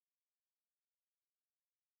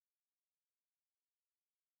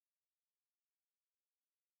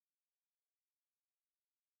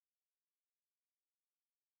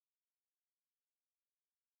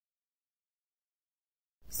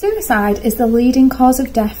Suicide is the leading cause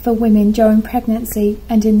of death for women during pregnancy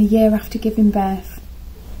and in the year after giving birth.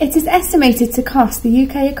 It is estimated to cost the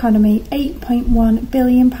UK economy £8.1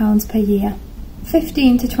 billion per year.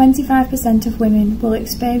 15 to 25% of women will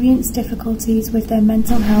experience difficulties with their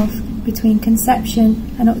mental health between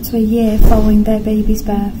conception and up to a year following their baby's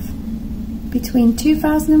birth. Between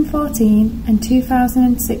 2014 and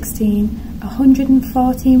 2016,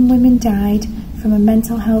 114 women died from a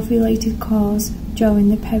mental health related cause during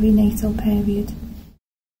the perinatal period.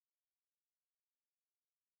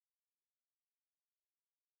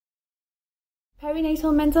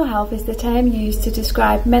 Perinatal mental health is the term used to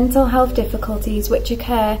describe mental health difficulties which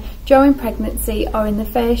occur during pregnancy or in the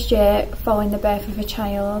first year following the birth of a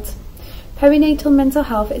child. Perinatal mental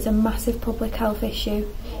health is a massive public health issue.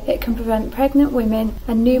 It can prevent pregnant women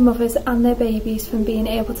and new mothers and their babies from being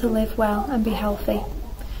able to live well and be healthy.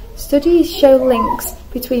 Studies show links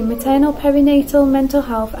between maternal perinatal mental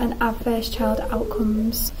health and adverse child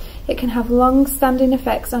outcomes. It can have long-standing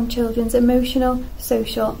effects on children's emotional,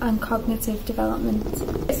 social and cognitive development.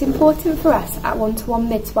 It's important for us at One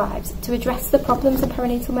Midwives to address the problems of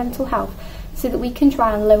perinatal mental health so that we can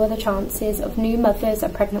try and lower the chances of new mothers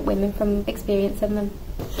and pregnant women from experiencing them.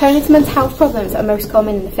 Perinatal mental health problems are most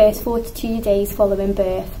common in the first 42 days following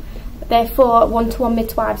birth. Therefore, One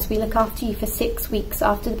Midwives, we look after you for 6 weeks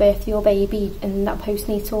after the birth of your baby in that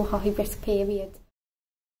postnatal high-risk period.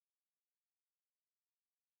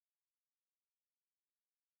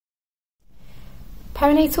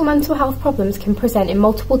 Perinatal mental health problems can present in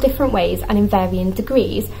multiple different ways and in varying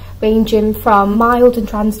degrees, ranging from mild and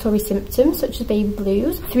transitory symptoms such as baby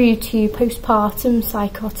blues through to postpartum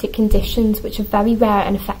psychotic conditions which are very rare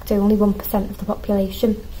and affect only 1% of the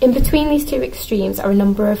population. In between these two extremes are a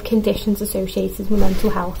number of conditions associated with mental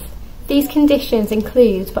health. These conditions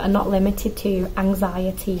include, but are not limited to,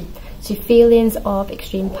 anxiety, so feelings of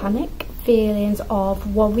extreme panic, feelings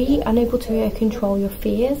of worry, unable to control your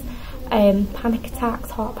fears, panic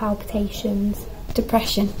attacks, heart palpitations,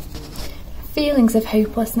 depression, feelings of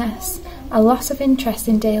hopelessness, a loss of interest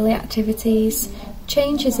in daily activities,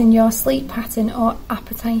 changes in your sleep pattern or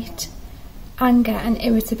appetite, anger and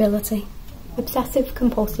irritability, obsessive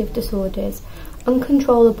compulsive disorders,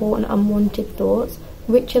 uncontrollable and unwanted thoughts,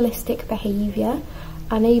 ritualistic behaviour,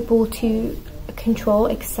 unable to control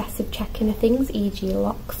excessive checking of things, e.g.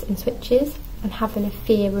 locks and switches, and having a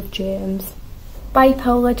fear of germs.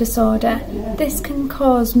 Bipolar disorder. This can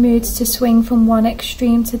cause moods to swing from one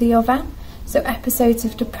extreme to the other, so episodes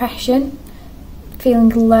of depression, feeling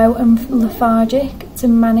low and lethargic, to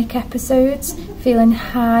manic episodes, feeling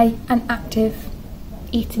high and active.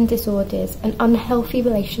 Eating disorders, an unhealthy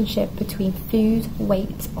relationship between food,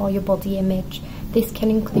 weight or your body image. This can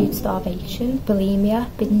include starvation, bulimia,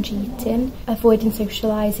 binge eating, avoiding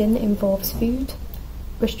socialising that involves food,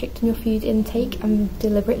 restricting your food intake and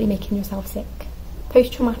deliberately making yourself sick.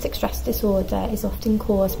 Post-traumatic stress disorder is often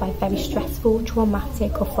caused by very stressful,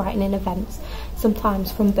 traumatic or frightening events,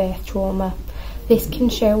 sometimes from birth trauma. This can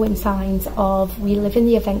show in signs of reliving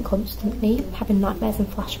the event constantly, having nightmares and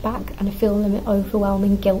flashback, and a feeling of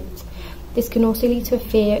overwhelming guilt. This can also lead to a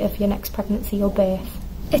fear of your next pregnancy or birth.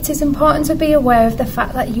 It is important to be aware of the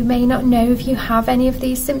fact that you may not know if you have any of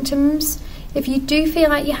these symptoms. If you do feel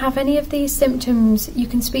like you have any of these symptoms, you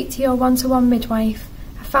can speak to your one-to-one midwife,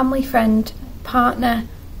 a family friend, partner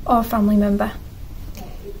or family member.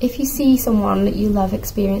 If you see someone that you love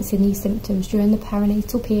experiencing these symptoms during the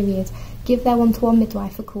perinatal period, give their one-to-one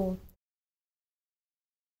midwife a call.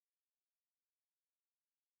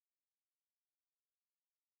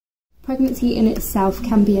 Pregnancy in itself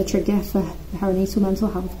can be a trigger for perinatal mental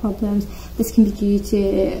health problems. This can be due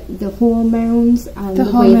to the hormones and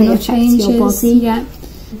the way they affect your body. Yeah.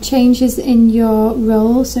 Changes in your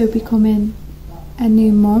role, so becoming a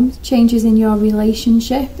new mum, changes in your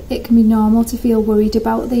relationship. It can be normal to feel worried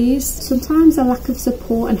about these. Sometimes a lack of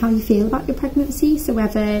support and how you feel about your pregnancy, so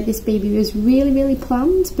whether this baby was really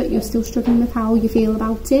planned but you're still struggling with how you feel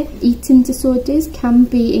about it. Eating disorders can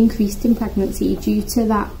be increased in pregnancy due to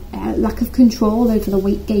that lack of control over the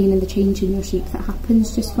weight gain and the change in your shape that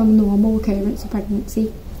happens just from normal occurrence of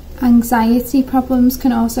pregnancy. Anxiety problems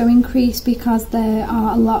can also increase because there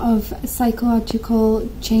are a lot of psychological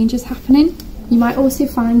changes happening. You might also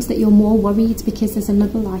find that you're more worried because there's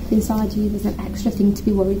another life inside you, there's an extra thing to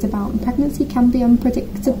be worried about, and pregnancy can be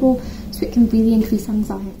unpredictable, so it can really increase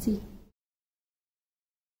anxiety.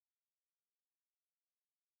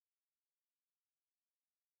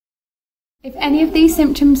 If any of these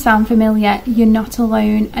symptoms sound familiar, you're not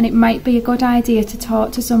alone, and it might be a good idea to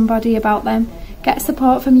talk to somebody about them. Get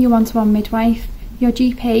support from your one-to-one midwife, your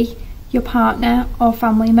GP, your partner or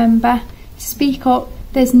family member. Speak up,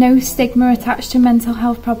 There's no stigma attached to mental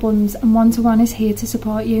health problems, and One-to-One is here to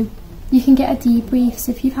support you. You can get a debrief,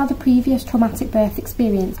 so if you've had a previous traumatic birth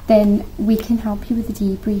experience, then we can help you with a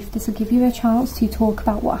debrief. This will give you a chance to talk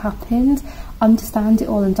about what happened, understand it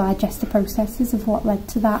all and digest the processes of what led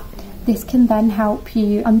to that. This can then help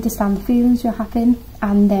you understand the feelings you're having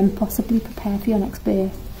and then possibly prepare for your next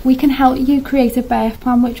birth. We can help you create a birth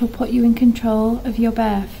plan which will put you in control of your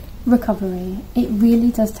birth. Recovery. It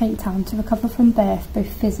really does take time to recover from birth,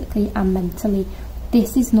 both physically and mentally.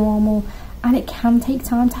 This is normal, and it can take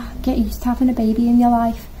time to get used to having a baby in your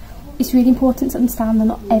life. It's really important to understand that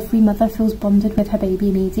not every mother feels bonded with her baby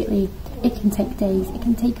immediately. It can take days, it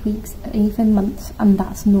can take weeks, even months, and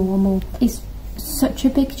that's normal. It's such a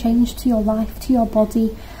big change to your life, to your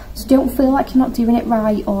body, so don't feel like you're not doing it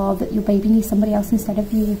right or that your baby needs somebody else instead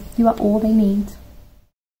of you. You are all they need.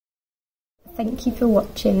 Thank you for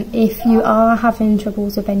watching. If you are having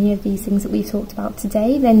troubles with any of these things that we've talked about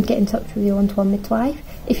today, then get in touch with your one-to-one midwife.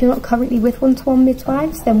 If you're not currently with One-to-One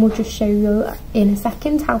midwives, then we'll just show you in a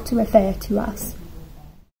second how to refer to us.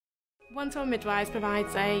 One-to-One Midwives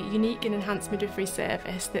provides a unique and enhanced midwifery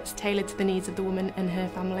service that's tailored to the needs of the woman and her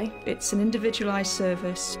family. It's an individualised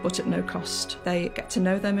service, but at no cost. They get to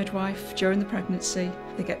know their midwife during the pregnancy.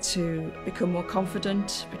 They get to become more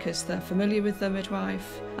confident because they're familiar with their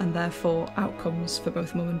midwife, and therefore outcomes for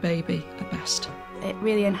both mum and baby are best. It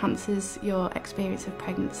really enhances your experience of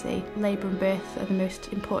pregnancy. Labour and birth are the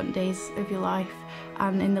most important days of your life,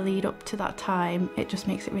 and in the lead up to that time, it just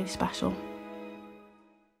makes it really special.